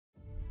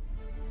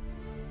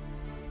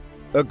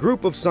A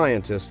group of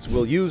scientists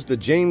will use the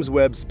James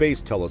Webb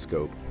Space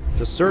Telescope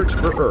to search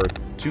for Earth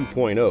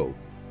 2.0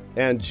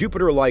 and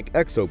Jupiter-like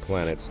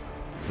exoplanets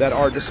that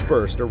are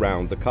dispersed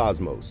around the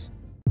cosmos.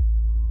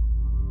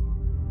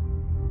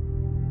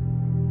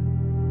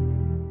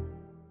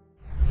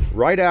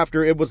 Right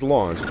after it was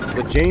launched,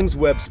 the James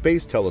Webb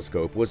Space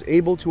Telescope was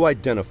able to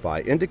identify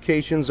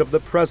indications of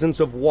the presence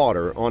of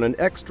water on an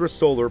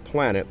extrasolar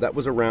planet that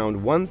was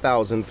around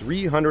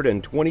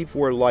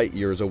 1,324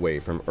 light-years away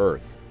from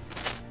Earth.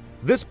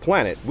 This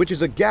planet, which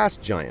is a gas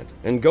giant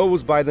and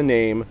goes by the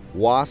name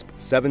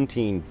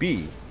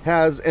WASP-17b,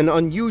 has an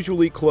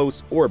unusually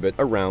close orbit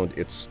around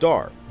its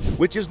star,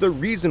 which is the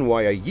reason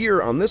why a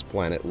year on this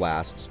planet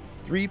lasts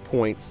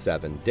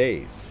 3.7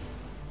 days.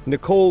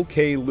 Nicole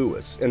K.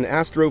 Lewis, an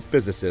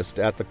astrophysicist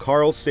at the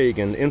Carl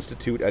Sagan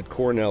Institute at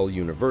Cornell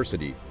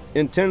University,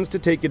 intends to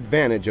take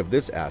advantage of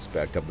this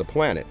aspect of the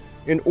planet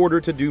in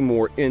order to do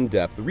more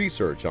in-depth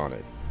research on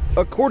it.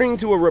 According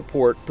to a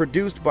report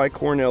produced by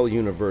Cornell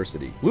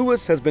University,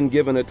 Lewis has been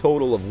given a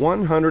total of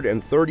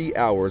 130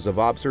 hours of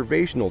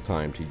observational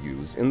time to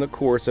use in the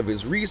course of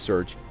his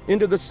research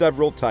into the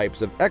several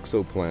types of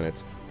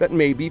exoplanets that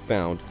may be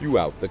found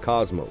throughout the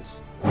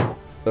cosmos.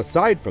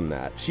 Aside from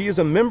that, she is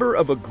a member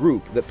of a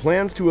group that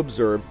plans to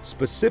observe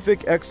specific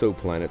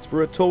exoplanets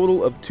for a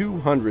total of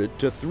 200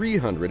 to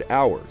 300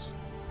 hours.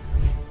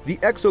 The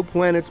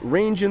exoplanets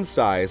range in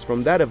size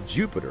from that of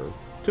Jupiter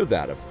to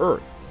that of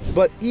Earth.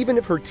 But even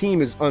if her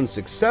team is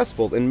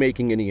unsuccessful in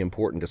making any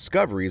important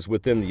discoveries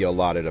within the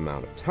allotted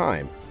amount of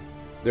time,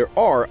 there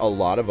are a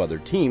lot of other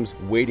teams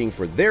waiting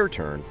for their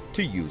turn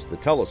to use the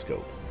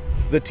telescope.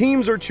 The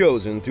teams are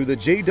chosen through the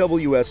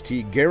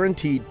JWST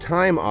Guaranteed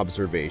Time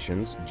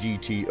Observations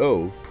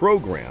 (GTO)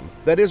 program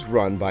that is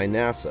run by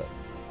NASA.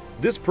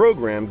 This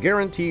program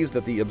guarantees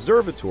that the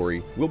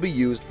observatory will be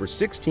used for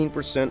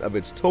 16% of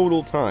its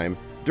total time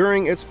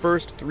during its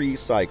first 3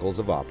 cycles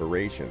of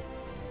operation.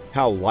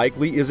 How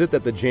likely is it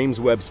that the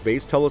James Webb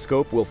Space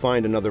Telescope will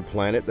find another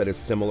planet that is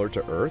similar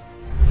to Earth?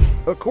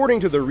 According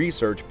to the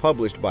research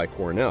published by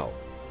Cornell,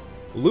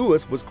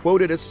 Lewis was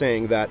quoted as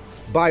saying that,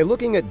 by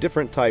looking at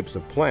different types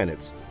of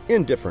planets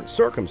in different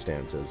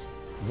circumstances,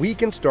 we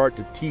can start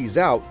to tease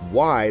out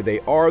why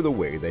they are the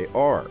way they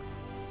are.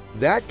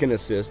 That can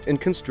assist in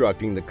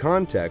constructing the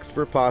context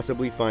for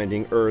possibly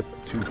finding Earth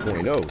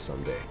 2.0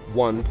 someday,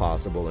 one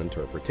possible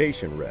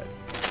interpretation read.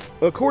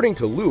 According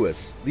to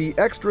Lewis, the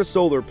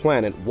extrasolar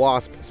planet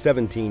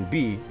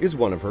WASP-17b is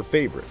one of her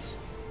favorites,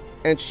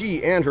 and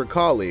she and her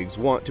colleagues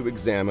want to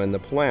examine the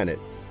planet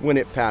when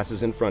it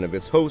passes in front of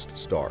its host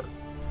star.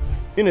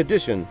 In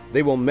addition,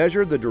 they will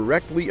measure the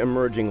directly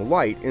emerging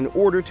light in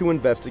order to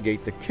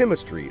investigate the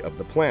chemistry of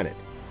the planet.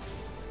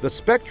 The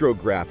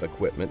spectrograph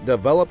equipment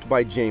developed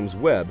by James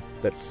Webb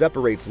that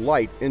separates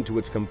light into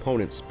its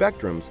component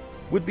spectrums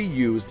would be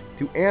used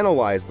to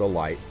analyze the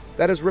light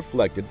that is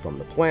reflected from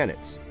the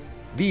planets.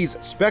 These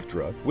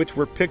spectra, which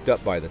were picked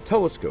up by the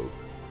telescope,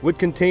 would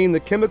contain the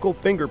chemical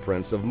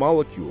fingerprints of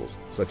molecules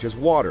such as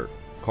water,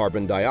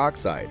 carbon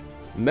dioxide,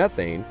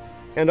 methane,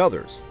 and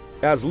others.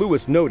 As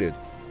Lewis noted,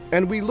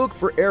 and we look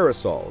for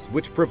aerosols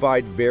which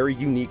provide very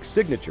unique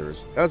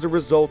signatures as a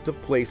result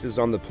of places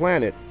on the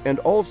planet and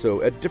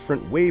also at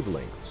different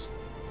wavelengths.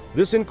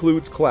 This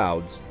includes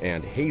clouds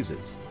and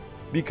hazes.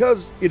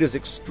 Because it is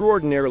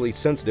extraordinarily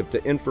sensitive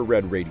to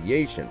infrared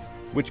radiation,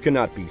 which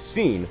cannot be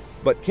seen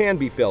but can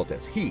be felt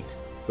as heat,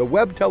 the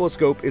Webb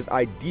telescope is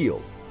ideal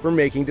for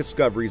making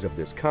discoveries of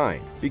this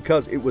kind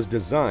because it was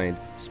designed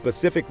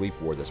specifically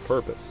for this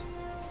purpose.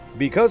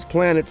 Because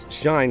planets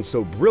shine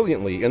so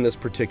brilliantly in this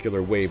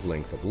particular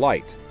wavelength of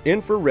light,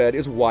 infrared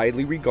is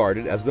widely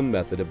regarded as the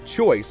method of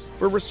choice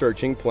for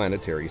researching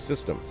planetary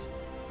systems.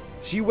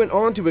 She went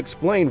on to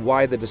explain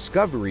why the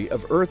discovery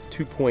of Earth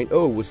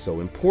 2.0 was so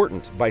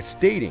important by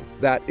stating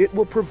that it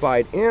will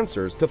provide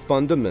answers to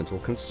fundamental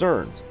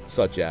concerns,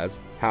 such as,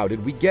 how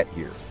did we get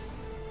here?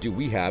 Do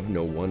we have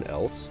no one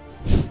else?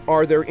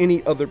 Are there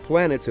any other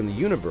planets in the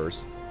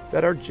universe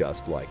that are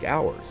just like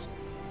ours?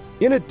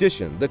 In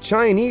addition, the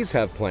Chinese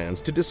have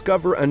plans to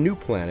discover a new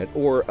planet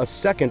or a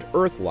second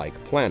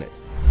Earth-like planet,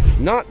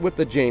 not with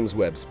the James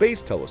Webb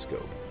Space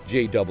Telescope,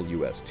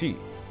 JWST,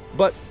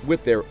 but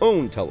with their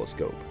own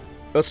telescope.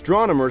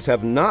 Astronomers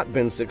have not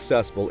been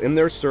successful in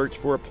their search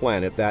for a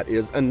planet that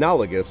is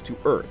analogous to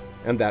Earth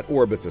and that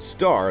orbits a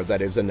star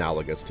that is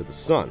analogous to the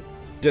Sun,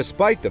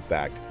 despite the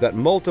fact that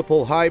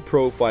multiple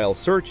high-profile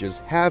searches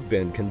have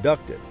been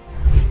conducted.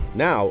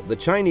 Now, the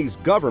Chinese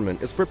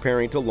government is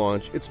preparing to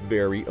launch its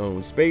very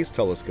own space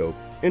telescope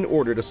in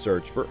order to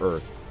search for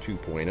Earth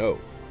 2.0.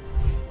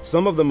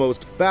 Some of the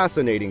most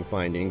fascinating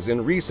findings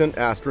in recent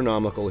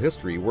astronomical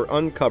history were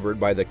uncovered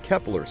by the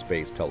Kepler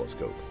Space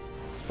Telescope.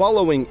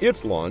 Following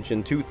its launch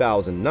in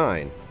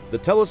 2009, the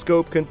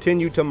telescope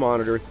continued to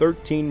monitor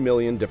 13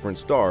 million different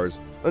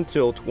stars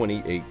until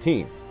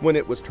 2018, when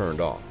it was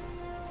turned off.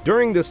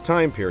 During this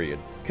time period,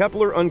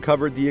 Kepler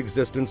uncovered the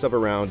existence of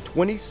around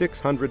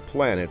 2,600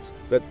 planets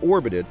that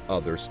orbited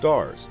other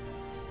stars.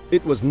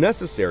 It was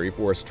necessary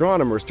for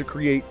astronomers to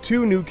create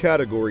two new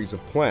categories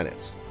of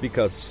planets,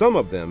 because some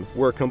of them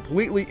were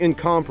completely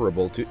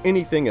incomparable to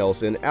anything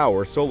else in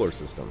our solar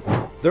system.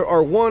 There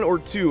are one or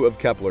two of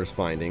Kepler's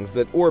findings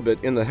that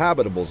orbit in the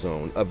habitable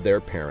zone of their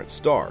parent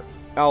star,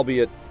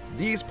 albeit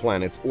these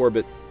planets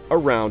orbit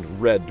around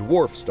red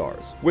dwarf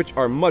stars, which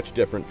are much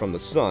different from the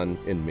Sun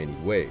in many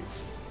ways.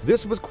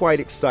 This was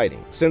quite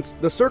exciting, since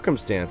the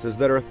circumstances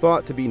that are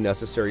thought to be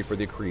necessary for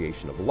the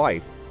creation of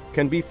life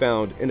can be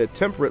found in a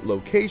temperate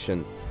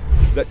location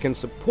that can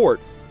support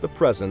the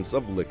presence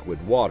of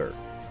liquid water.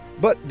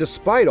 But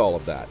despite all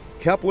of that,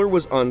 Kepler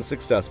was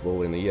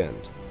unsuccessful in the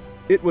end.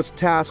 It was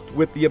tasked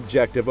with the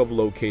objective of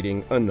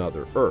locating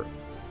another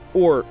Earth,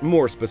 or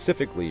more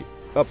specifically,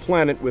 a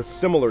planet with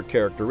similar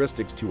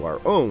characteristics to our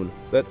own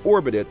that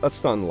orbited a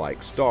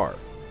Sun-like star.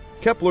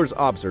 Kepler's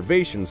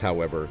observations,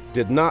 however,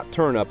 did not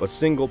turn up a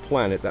single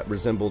planet that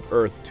resembled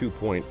Earth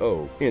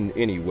 2.0 in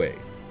any way.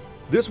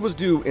 This was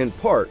due in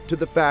part to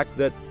the fact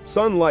that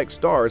Sun-like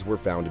stars were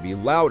found to be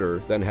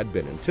louder than had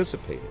been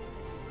anticipated,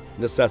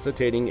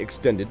 necessitating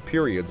extended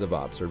periods of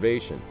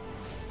observation.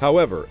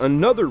 However,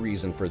 another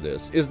reason for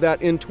this is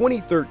that in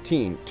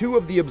 2013, two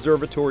of the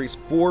observatory's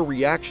 4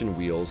 reaction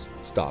wheels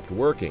stopped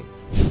working,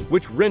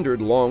 which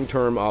rendered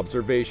long-term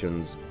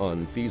observations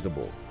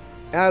unfeasible.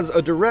 As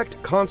a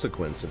direct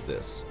consequence of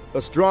this,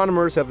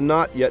 astronomers have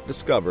not yet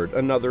discovered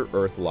another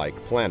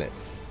Earth-like planet.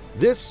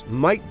 This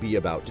might be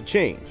about to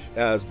change,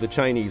 as the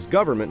Chinese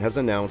government has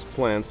announced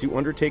plans to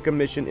undertake a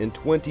mission in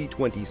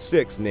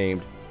 2026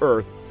 named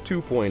Earth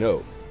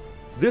 2.0.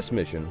 This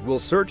mission will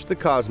search the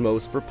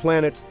cosmos for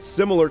planets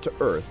similar to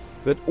Earth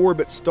that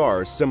orbit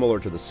stars similar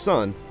to the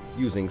Sun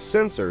using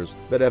sensors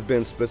that have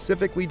been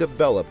specifically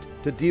developed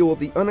to deal with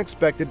the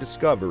unexpected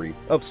discovery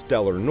of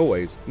stellar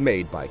noise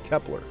made by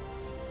Kepler.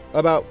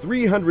 About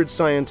 300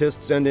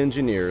 scientists and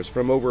engineers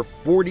from over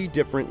 40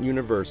 different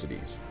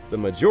universities, the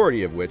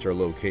majority of which are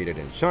located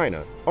in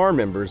China, are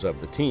members of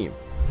the team.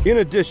 In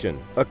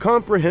addition, a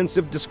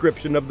comprehensive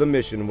description of the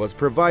mission was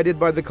provided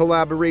by the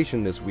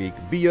collaboration this week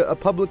via a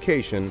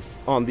publication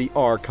on the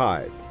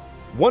Archive.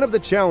 One of the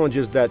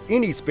challenges that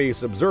any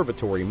space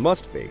observatory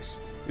must face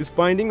is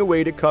finding a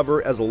way to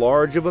cover as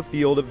large of a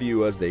field of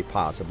view as they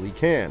possibly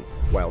can,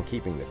 while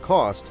keeping the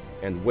cost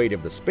and weight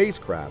of the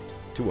spacecraft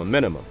to a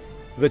minimum.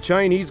 The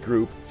Chinese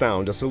group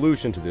found a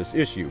solution to this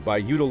issue by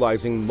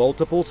utilizing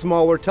multiple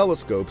smaller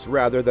telescopes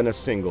rather than a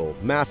single,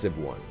 massive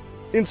one.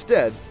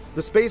 Instead,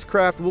 the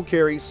spacecraft will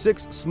carry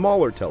 6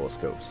 smaller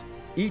telescopes,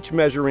 each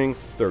measuring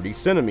 30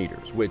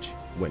 centimeters, which,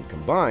 when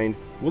combined,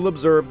 will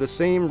observe the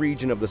same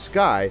region of the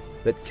sky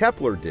that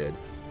Kepler did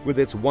with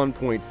its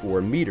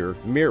 1.4-meter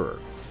mirror.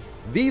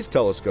 These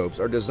telescopes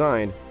are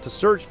designed to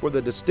search for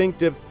the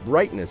distinctive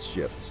brightness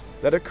shifts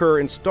that occur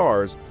in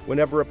stars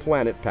whenever a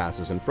planet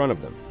passes in front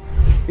of them.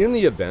 In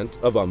the event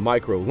of a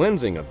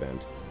microlensing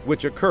event,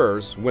 which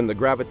occurs when the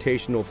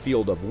gravitational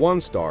field of one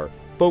star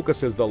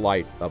focuses the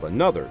light of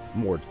another,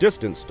 more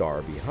distant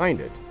star behind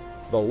it,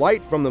 the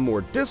light from the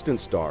more distant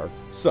star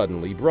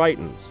suddenly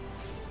brightens.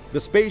 The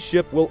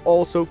spaceship will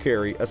also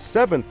carry a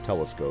 7th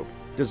telescope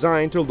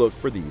designed to look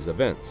for these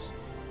events.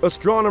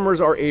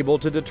 Astronomers are able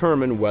to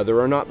determine whether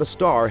or not the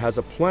star has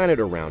a planet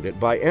around it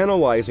by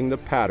analyzing the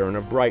pattern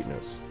of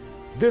brightness.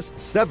 This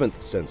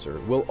 7th sensor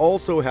will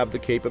also have the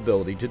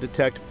capability to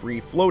detect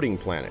free-floating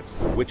planets,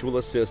 which will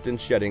assist in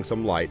shedding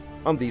some light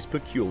on these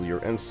peculiar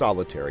and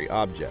solitary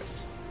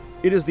objects.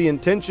 It is the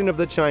intention of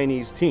the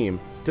Chinese team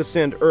to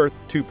send Earth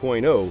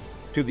 2.0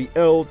 to the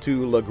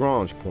L2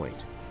 Lagrange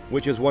point,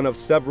 which is one of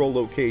several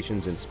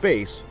locations in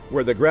space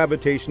where the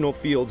gravitational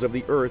fields of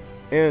the Earth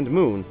and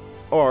Moon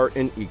are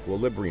in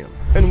equilibrium,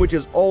 and which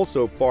is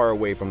also far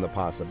away from the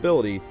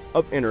possibility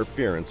of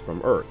interference from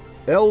Earth.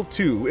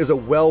 L2 is a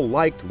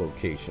well-liked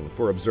location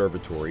for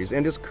observatories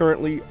and is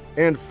currently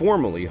and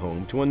formally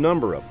home to a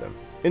number of them,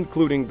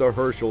 including the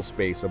Herschel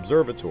Space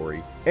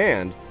Observatory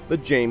and the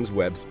James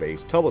Webb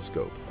Space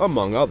Telescope,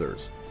 among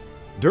others.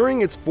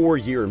 During its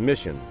 4-year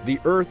mission, the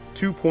Earth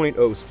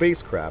 2.0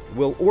 spacecraft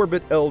will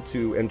orbit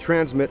L2 and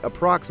transmit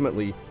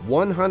approximately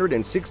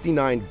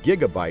 169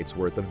 gigabytes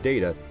worth of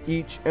data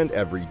each and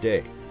every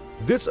day.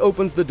 This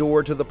opens the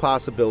door to the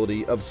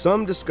possibility of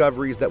some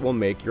discoveries that will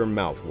make your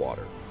mouth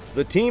water.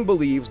 The team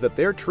believes that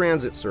their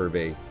transit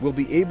survey will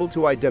be able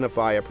to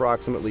identify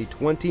approximately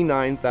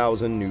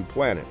 29,000 new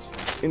planets,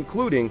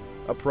 including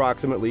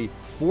approximately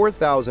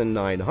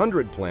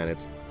 4,900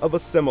 planets of a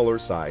similar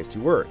size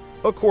to Earth,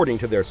 according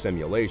to their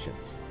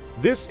simulations.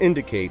 This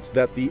indicates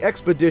that the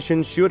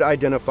expedition should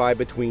identify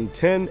between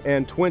 10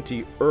 and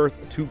 20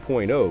 Earth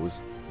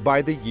 2.0s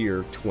by the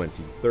year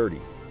 2030.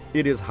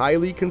 It is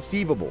highly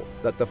conceivable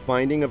that the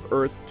finding of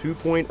Earth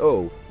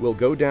 2.0 will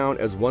go down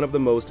as one of the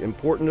most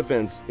important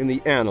events in the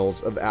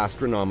annals of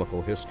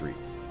astronomical history.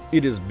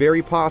 It is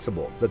very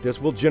possible that this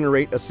will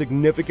generate a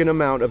significant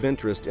amount of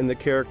interest in the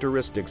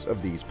characteristics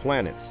of these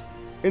planets,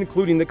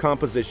 including the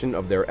composition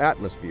of their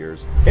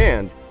atmospheres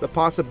and the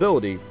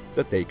possibility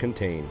that they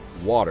contain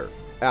water.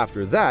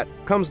 After that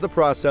comes the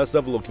process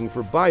of looking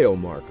for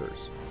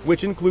biomarkers,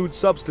 which include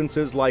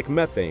substances like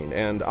methane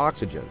and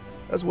oxygen,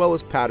 as well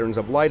as patterns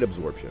of light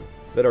absorption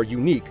that are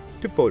unique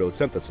to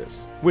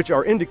photosynthesis, which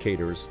are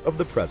indicators of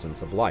the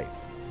presence of life.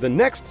 The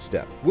next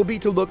step will be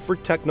to look for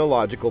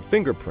technological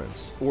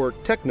fingerprints, or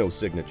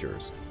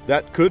technosignatures,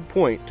 that could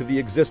point to the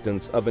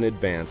existence of an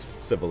advanced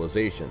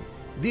civilization.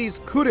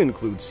 These could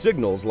include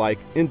signals like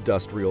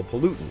industrial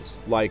pollutants,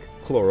 like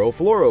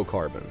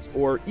chlorofluorocarbons,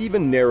 or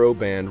even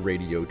narrowband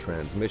radio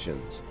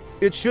transmissions.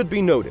 It should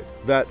be noted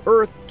that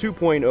Earth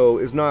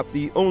 2.0 is not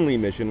the only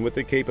mission with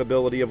the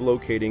capability of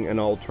locating an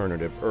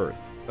alternative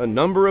Earth. A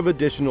number of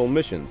additional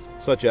missions,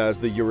 such as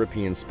the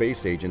European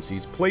Space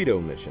Agency's Plato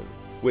mission,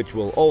 which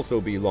will also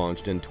be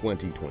launched in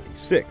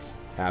 2026,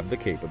 have the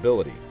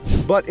capability.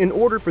 But in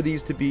order for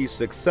these to be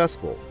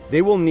successful,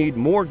 they will need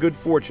more good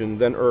fortune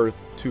than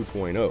Earth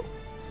 2.0.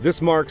 This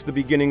marks the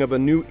beginning of a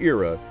new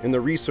era in the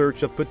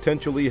research of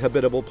potentially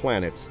habitable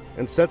planets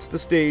and sets the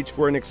stage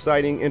for an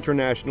exciting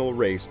international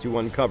race to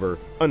uncover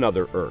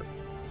another Earth.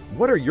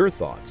 What are your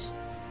thoughts?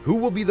 Who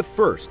will be the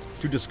first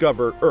to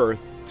discover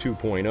Earth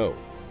 2.0?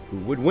 Who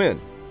would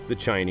win, the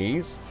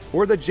Chinese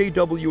or the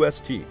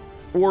JWST?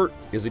 Or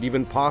is it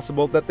even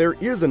possible that there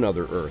is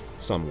another Earth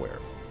somewhere?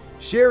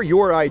 Share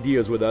your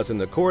ideas with us in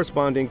the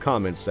corresponding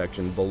comments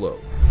section below.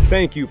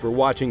 Thank you for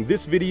watching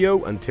this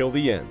video until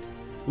the end.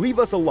 Leave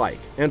us a like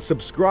and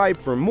subscribe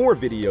for more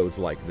videos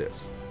like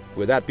this.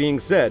 With that being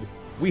said,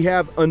 we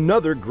have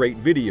another great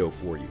video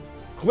for you.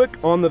 Click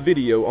on the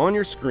video on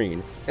your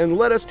screen and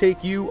let us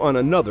take you on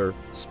another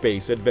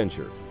space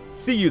adventure.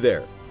 See you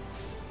there.